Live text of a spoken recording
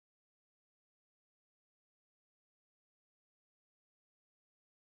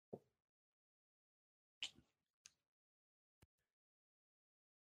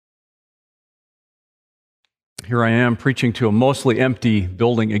Here I am preaching to a mostly empty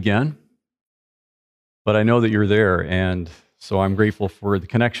building again, but I know that you're there, and so I'm grateful for the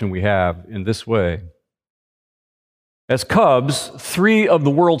connection we have in this way. As cubs, 3 of the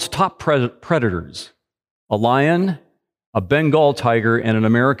world's top predators, a lion, a Bengal tiger, and an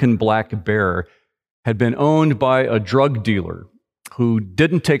American black bear, had been owned by a drug dealer who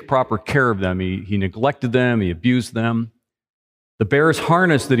didn't take proper care of them. He neglected them, he abused them. The bear's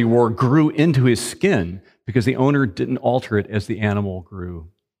harness that he wore grew into his skin because the owner didn't alter it as the animal grew.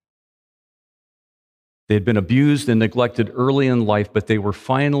 They had been abused and neglected early in life, but they were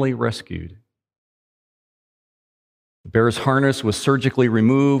finally rescued. The bear's harness was surgically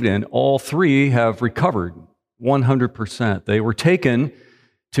removed, and all 3 have recovered 100%. They were taken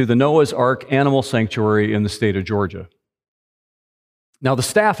to the Noah's Ark Animal Sanctuary in the state of Georgia. Now, the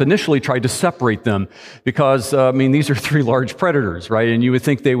staff initially tried to separate them because, these are 3 large predators, right? And you would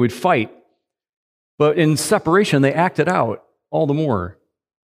think they would fight. But in separation, they acted out all the more.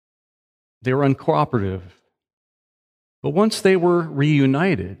 They were uncooperative. But once they were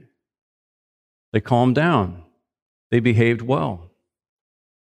reunited, they calmed down. They behaved well.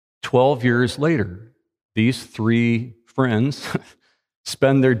 12 years later, these 3 friends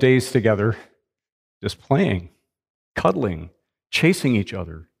spend their days together just playing, cuddling, chasing each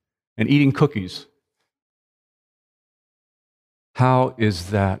other, and eating cookies. How is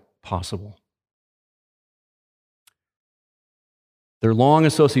that possible? Their long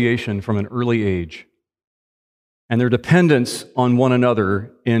association from an early age and their dependence on one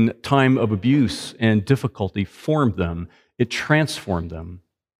another in time of abuse and difficulty formed them. It transformed them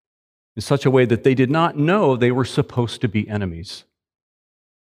in such a way that they did not know they were supposed to be enemies.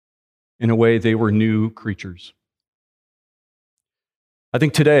 In a way, they were new creatures. I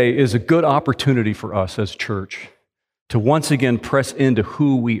think today is a good opportunity for us as a church to once again press into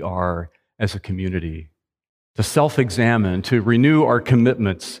who we are as a community, to self-examine, to renew our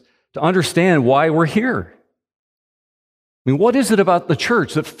commitments, to understand why we're here. What is it about the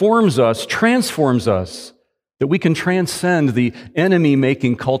church that forms us, transforms us, that we can transcend the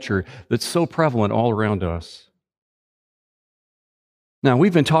enemy-making culture that's so prevalent all around us? Now,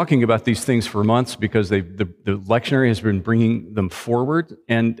 we've been talking about these things for months because the lectionary has been bringing them forward,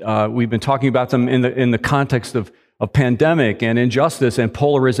 and we've been talking about them in the context of pandemic and injustice and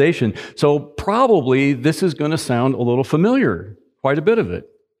polarization. So probably this is going to sound a little familiar, quite a bit of it.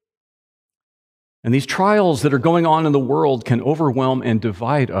 And these trials that are going on in the world can overwhelm and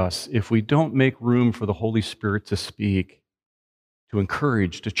divide us if we don't make room for the Holy Spirit to speak, to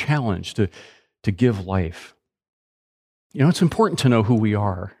encourage, to challenge, to give life. It's important to know who we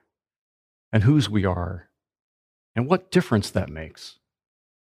are and whose we are and what difference that makes.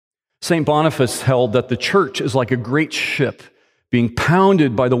 St. Boniface held that the church is like a great ship being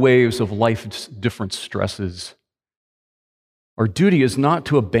pounded by the waves of life's different stresses. Our duty is not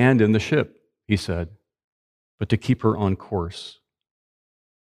to abandon the ship, he said, but to keep her on course.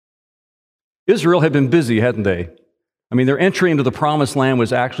 Israel had been busy, hadn't they? Their entry into the Promised Land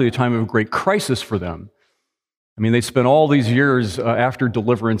was actually a time of great crisis for them. They spent all these years after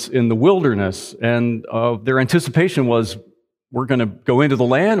deliverance in the wilderness, and their anticipation was, we're going to go into the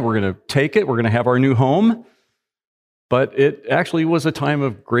land, we're going to take it, we're going to have our new home. But it actually was a time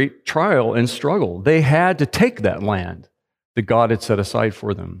of great trial and struggle. They had to take that land that God had set aside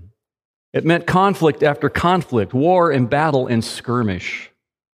for them. It meant conflict after conflict, war and battle and skirmish.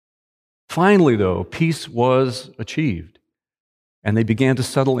 Finally, though, peace was achieved, and they began to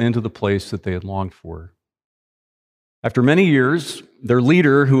settle into the place that they had longed for. After many years, their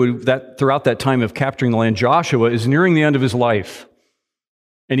leader, throughout that time of capturing the land, Joshua, is nearing the end of his life.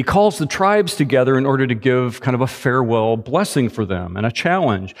 And he calls the tribes together in order to give kind of a farewell blessing for them and a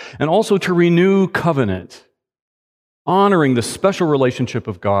challenge, and also to renew covenant, honoring the special relationship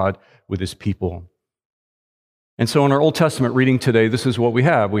of God with his people. And so in our Old Testament reading today, this is what we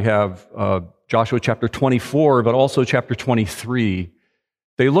have. We have Joshua chapter 24, but also chapter 23.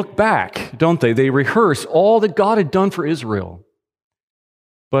 They look back, don't they? They rehearse all that God had done for Israel.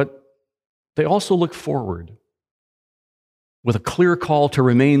 But they also look forward with a clear call to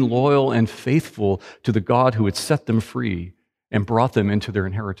remain loyal and faithful to the God who had set them free and brought them into their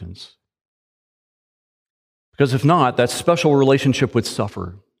inheritance. Because if not, that special relationship would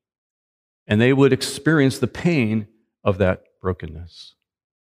suffer, and they would experience the pain of that brokenness.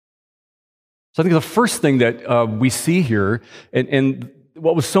 So I think the first thing that we see here, and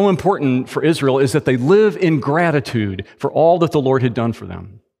what was so important for Israel, is that they live in gratitude for all that the Lord had done for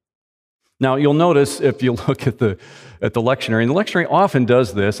them. Now, you'll notice if you look at the lectionary, and the lectionary often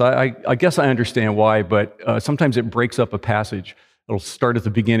does this. I guess I understand why, but sometimes it breaks up a passage. It'll start at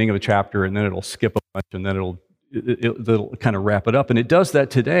the beginning of a chapter, and then it'll skip a bunch, and then it'll that'll kind of wrap it up. And it does that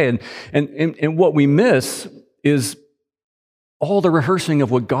today. And what we miss is all the rehearsing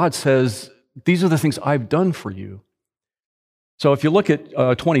of what God says, these are the things I've done for you. So if you look at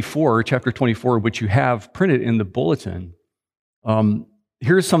chapter 24, which you have printed in the bulletin,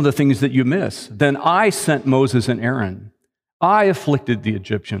 here's some of the things that you miss. Then I sent Moses and Aaron. I afflicted the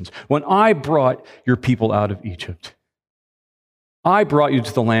Egyptians when I brought your people out of Egypt. I brought you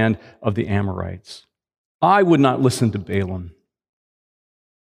to the land of the Amorites. I would not listen to Balaam.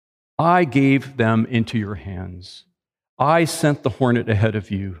 I gave them into your hands. I sent the hornet ahead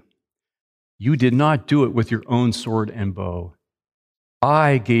of you. You did not do it with your own sword and bow.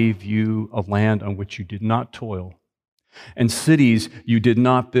 I gave you a land on which you did not toil, and cities you did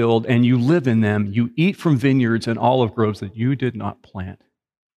not build, and you live in them. You eat from vineyards and olive groves that you did not plant.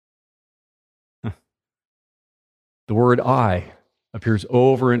 The word I appears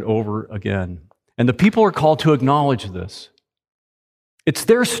over and over again. And the people are called to acknowledge this. It's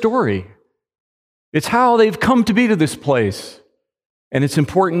their story. It's how they've come to be to this place. And it's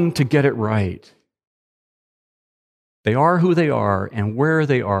important to get it right. They are who they are and where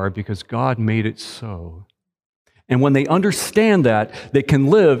they are because God made it so. And when they understand that, they can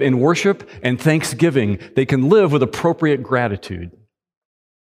live in worship and thanksgiving. They can live with appropriate gratitude.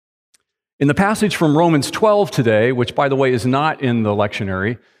 In the passage from Romans 12 today, which, by the way, is not in the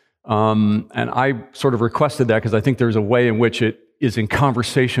lectionary, and I sort of requested that because I think there's a way in which it is in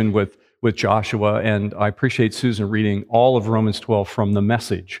conversation with Joshua, and I appreciate Susan reading all of Romans 12 from the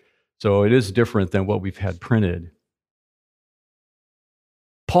Message. So it is different than what we've had printed.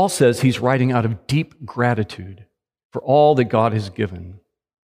 Paul says he's writing out of deep gratitude for all that God has given.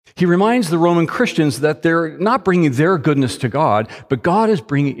 He reminds the Roman Christians that they're not bringing their goodness to God, but God is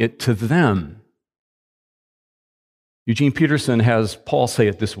bringing it to them. Eugene Peterson has Paul say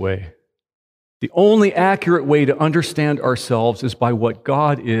it this way: the only accurate way to understand ourselves is by what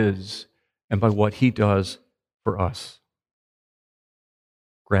God is and by what He does for us.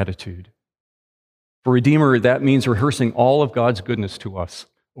 Gratitude. For Redeemer, that means rehearsing all of God's goodness to us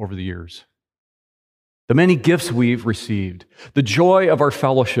over the years. The many gifts we've received, the joy of our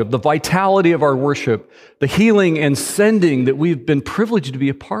fellowship, the vitality of our worship, the healing and sending that we've been privileged to be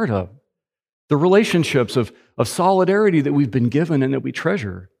a part of, the relationships of solidarity that we've been given and that we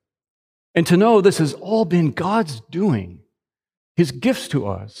treasure. And to know this has all been God's doing, His gifts to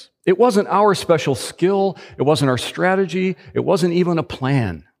us. It wasn't our special skill, it wasn't our strategy, it wasn't even a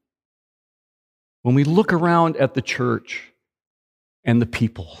plan. When we look around at the church and the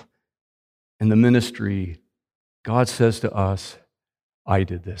people and the ministry, God says to us, I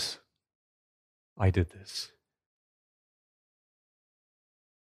did this. I did this.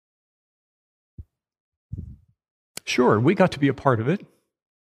 Sure, we got to be a part of it.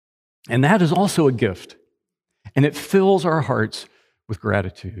 And that is also a gift. And it fills our hearts with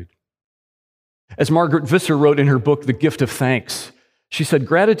gratitude. As Margaret Visser wrote in her book, The Gift of Thanks, she said,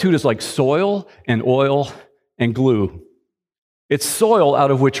 gratitude is like soil and oil and glue. It's soil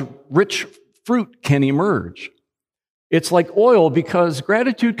out of which rich fruit can emerge. It's like oil because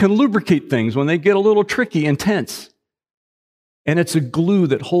gratitude can lubricate things when they get a little tricky and tense. And it's a glue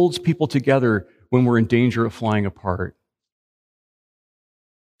that holds people together when we're in danger of flying apart.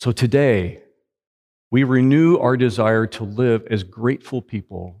 So today, we renew our desire to live as grateful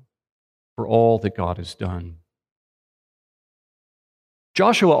people for all that God has done.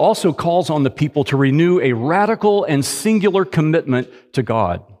 Joshua also calls on the people to renew a radical and singular commitment to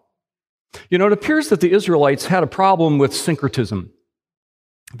God. You know, it appears that the Israelites had a problem with syncretism.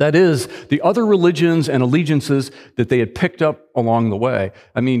 That is, the other religions and allegiances that they had picked up along the way.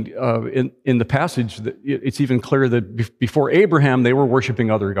 I mean, in the passage, it's even clear that before Abraham, they were worshiping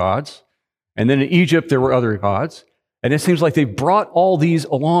other gods. And then in Egypt, there were other gods. And it seems like they brought all these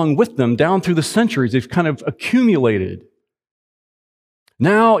along with them down through the centuries. They've kind of accumulated.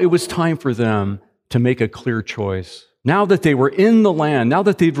 Now it was time for them to make a clear choice. Now that they were in the land, now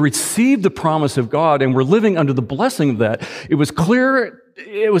that they've received the promise of God and were living under the blessing of that, it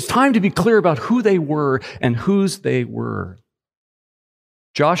was time to be clear about who they were and whose they were.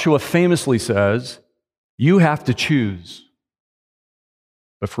 Joshua famously says, you have to choose.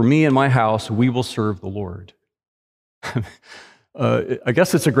 But for me and my house, we will serve the Lord. I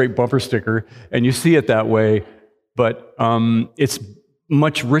guess it's a great bumper sticker, and you see it that way, but it's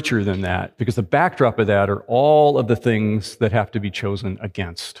much richer than that, because the backdrop of that are all of the things that have to be chosen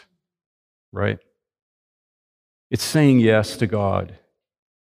against, right? It's saying yes to God.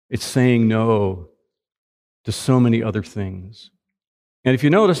 It's saying no to so many other things. And if you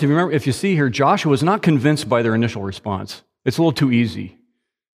notice, if you see here, Joshua is not convinced by their initial response. It's a little too easy.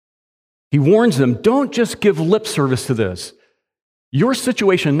 He warns them, don't just give lip service to this. Your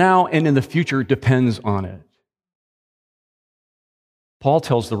situation now and in the future depends on it. Paul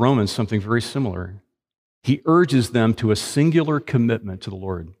tells the Romans something very similar. He urges them to a singular commitment to the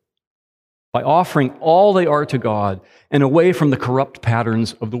Lord by offering all they are to God and away from the corrupt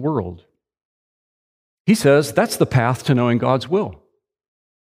patterns of the world. He says that's the path to knowing God's will.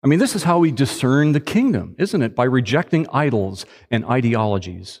 I mean, this is how we discern the kingdom, isn't it? By rejecting idols and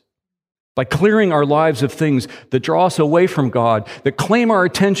ideologies, by clearing our lives of things that draw us away from God, that claim our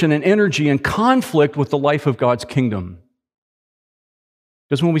attention and energy in conflict with the life of God's kingdom.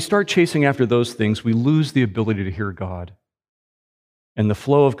 Because when we start chasing after those things, we lose the ability to hear God. And the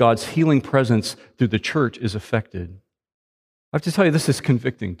flow of God's healing presence through the church is affected. I have to tell you, this is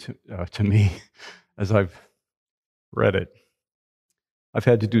convicting to me as I've read it. I've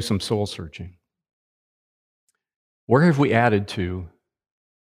had to do some soul searching. Where have we added to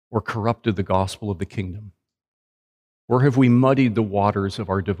or corrupted the gospel of the kingdom? Where have we muddied the waters of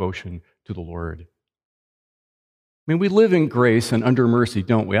our devotion to the Lord? I mean, we live in grace and under mercy,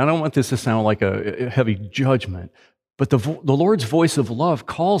 don't we? I don't want this to sound like a heavy judgment, but the Lord's voice of love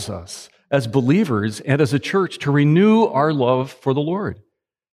calls us as believers and as a church to renew our love for the Lord,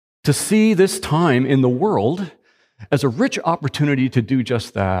 to see this time in the world as a rich opportunity to do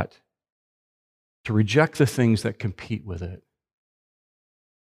just that, to reject the things that compete with it.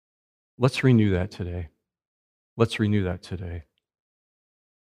 Let's renew that today. Let's renew that today.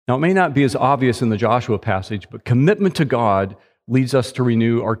 Now, it may not be as obvious in the Joshua passage, but commitment to God leads us to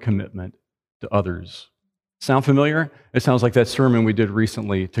renew our commitment to others. Sound familiar? It sounds like that sermon we did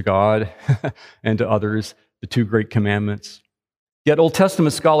recently, to God and to others, the two great commandments. Yet Old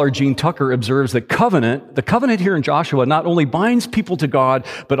Testament scholar Gene Tucker observes that the covenant here in Joshua not only binds people to God,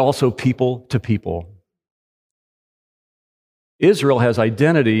 but also people to people. Israel has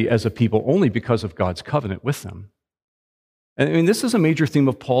identity as a people only because of God's covenant with them. And I mean, this is a major theme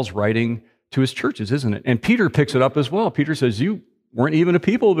of Paul's writing to his churches, isn't it? And Peter picks it up as well. Peter says, you weren't even a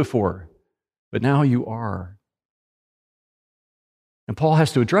people before, but now you are. And Paul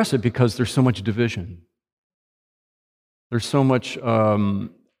has to address it because there's so much division. There's so much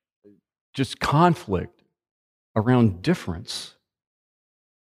just conflict around difference.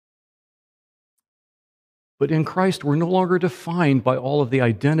 But in Christ, we're no longer defined by all of the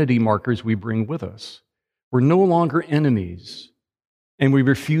identity markers we bring with us. We're no longer enemies, and we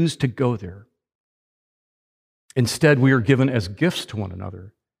refuse to go there. Instead, we are given as gifts to one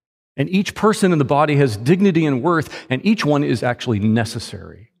another. And each person in the body has dignity and worth, and each one is actually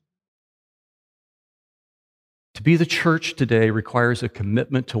necessary. To be the church today requires a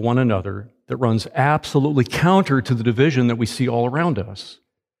commitment to one another that runs absolutely counter to the division that we see all around us.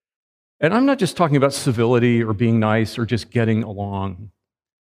 And I'm not just talking about civility or being nice or just getting along,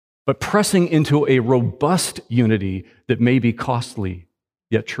 but pressing into a robust unity that may be costly,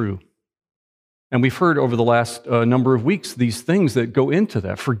 yet true. And we've heard over the last number of weeks these things that go into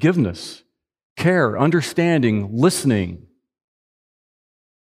that: forgiveness, care, understanding, listening.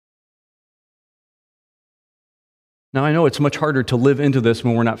 Now, I know it's much harder to live into this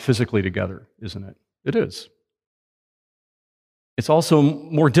when we're not physically together, isn't it? It is. It's also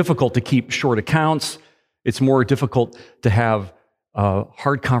more difficult to keep short accounts. It's more difficult to have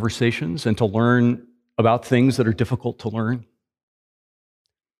hard conversations and to learn about things that are difficult to learn.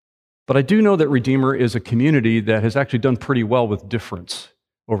 But I do know that Redeemer is a community that has actually done pretty well with difference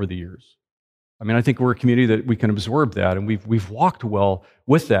over the years. I mean, I think we're a community that we can absorb that, and we've walked well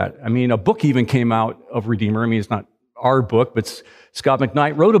with that. I mean, a book even came out of Redeemer. I mean, it's not our book, but Scott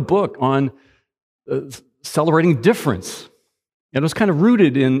McKnight wrote a book on celebrating difference. And it was kind of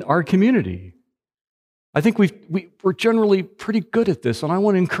rooted in our community. I think we're generally pretty good at this, and I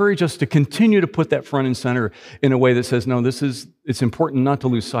want to encourage us to continue to put that front and center in a way that says, no, it's important not to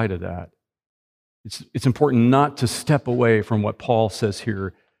lose sight of that. It's important not to step away from what Paul says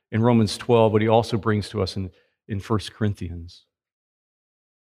here in Romans 12, what he also brings to us in 1 Corinthians.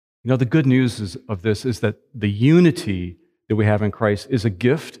 You know, the good news of this is that the unity that we have in Christ is a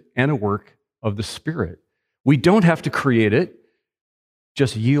gift and a work of the Spirit. We don't have to create it,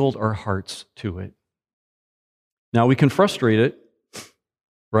 just yield our hearts to it. Now, we can frustrate it,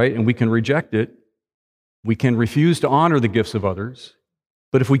 right? And we can reject it. We can refuse to honor the gifts of others.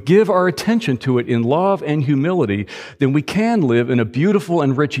 But if we give our attention to it in love and humility, then we can live in a beautiful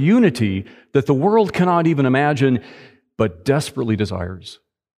and rich unity that the world cannot even imagine, but desperately desires.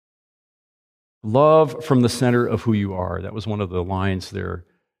 Love from the center of who you are. That was one of the lines there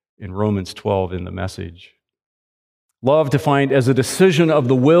in Romans 12 in the Message. Love defined as a decision of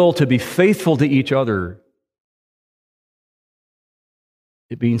the will to be faithful to each other.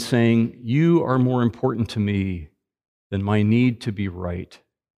 It means saying, you are more important to me than my need to be right.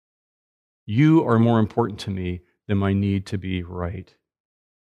 You are more important to me than my need to be right.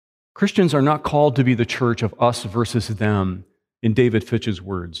 Christians are not called to be the church of us versus them, in David Fitch's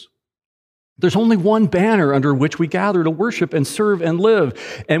words. There's only one banner under which we gather to worship and serve and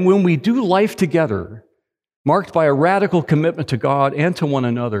live. And when we do life together, marked by a radical commitment to God and to one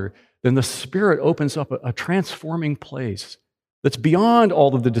another, then the Spirit opens up a transforming place that's beyond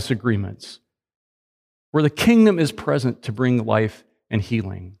all of the disagreements, where the kingdom is present to bring life and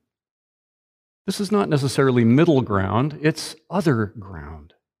healing. This is not necessarily middle ground, it's other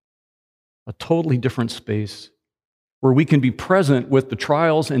ground, a totally different space where we can be present with the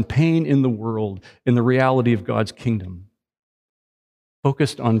trials and pain in the world in the reality of God's kingdom,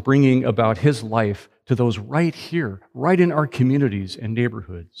 focused on bringing about His life to those right here, right in our communities and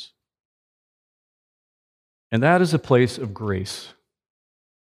neighborhoods. And that is a place of grace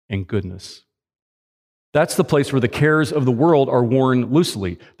and goodness. That's the place where the cares of the world are worn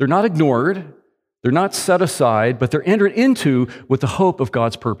loosely. They're not ignored, they're not set aside, but they're entered into with the hope of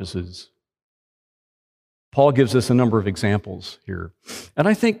God's purposes. Paul gives us a number of examples here. And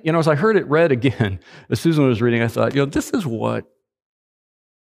I think, as I heard it read again, as Susan was reading, I thought, this is what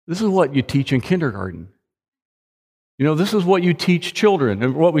you teach in kindergarten. This is what you teach children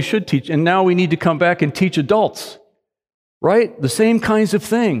and what we should teach. And now we need to come back and teach adults, right? The same kinds of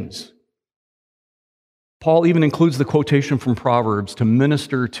things. Paul even includes the quotation from Proverbs to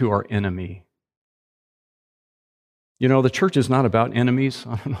minister to our enemy. The church is not about enemies.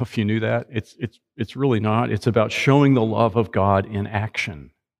 I don't know if you knew that. It's really not. It's about showing the love of God in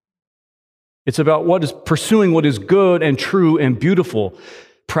action. It's about pursuing what is good and true and beautiful,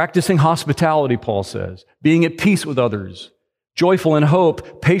 practicing hospitality, Paul says, being at peace with others, joyful in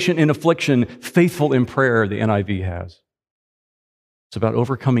hope, patient in affliction, faithful in prayer, the NIV has. It's about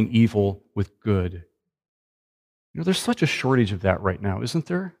overcoming evil with good. There's such a shortage of that right now, isn't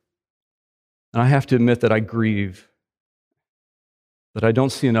there? And I have to admit that I grieve that I don't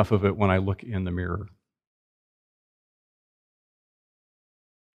see enough of it when I look in the mirror.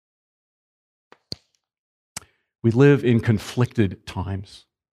 We live in conflicted times.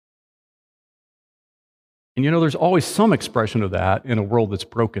 And there's always some expression of that in a world that's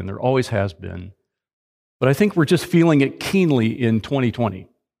broken. There always has been. But I think we're just feeling it keenly in 2020.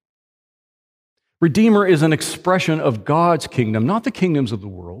 Redeemer is an expression of God's kingdom, not the kingdoms of the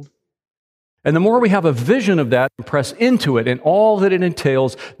world. And the more we have a vision of that and press into it and all that it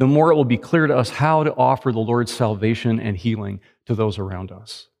entails, the more it will be clear to us how to offer the Lord's salvation and healing to those around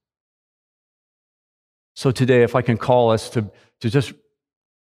us. So today, if I can call us to just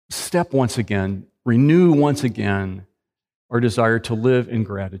step once again, renew once again our desire to live in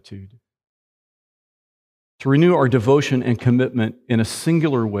gratitude, to renew our devotion and commitment in a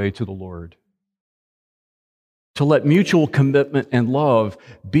singular way to the Lord, to let mutual commitment and love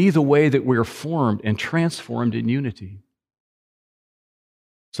be the way that we are formed and transformed in unity,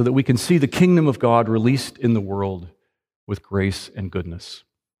 so that we can see the kingdom of God released in the world with grace and goodness.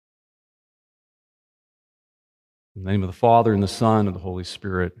 In the name of the Father, and the Son, and the Holy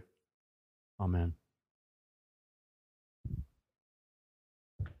Spirit, amen.